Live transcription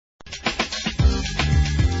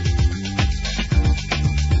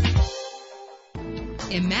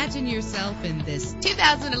Imagine yourself in this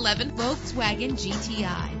 2011 Volkswagen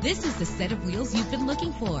GTI. This is the set of wheels you've been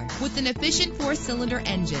looking for, with an efficient 4-cylinder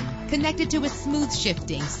engine connected to a smooth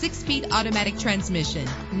shifting 6-speed automatic transmission.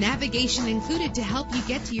 Navigation included to help you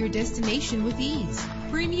get to your destination with ease.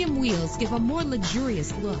 Premium wheels give a more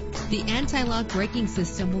luxurious look. The anti-lock braking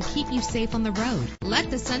system will keep you safe on the road.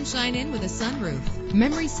 Let the sunshine in with a sunroof.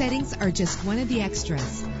 Memory settings are just one of the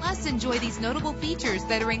extras. Plus, enjoy these notable features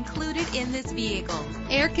that are included in this vehicle: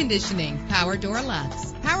 air conditioning, power door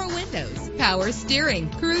locks, power windows, power steering,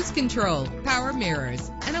 cruise control, power mirrors,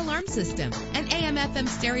 an alarm system, an AM/FM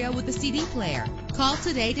stereo with a CD player. Call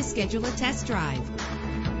today to schedule a test drive.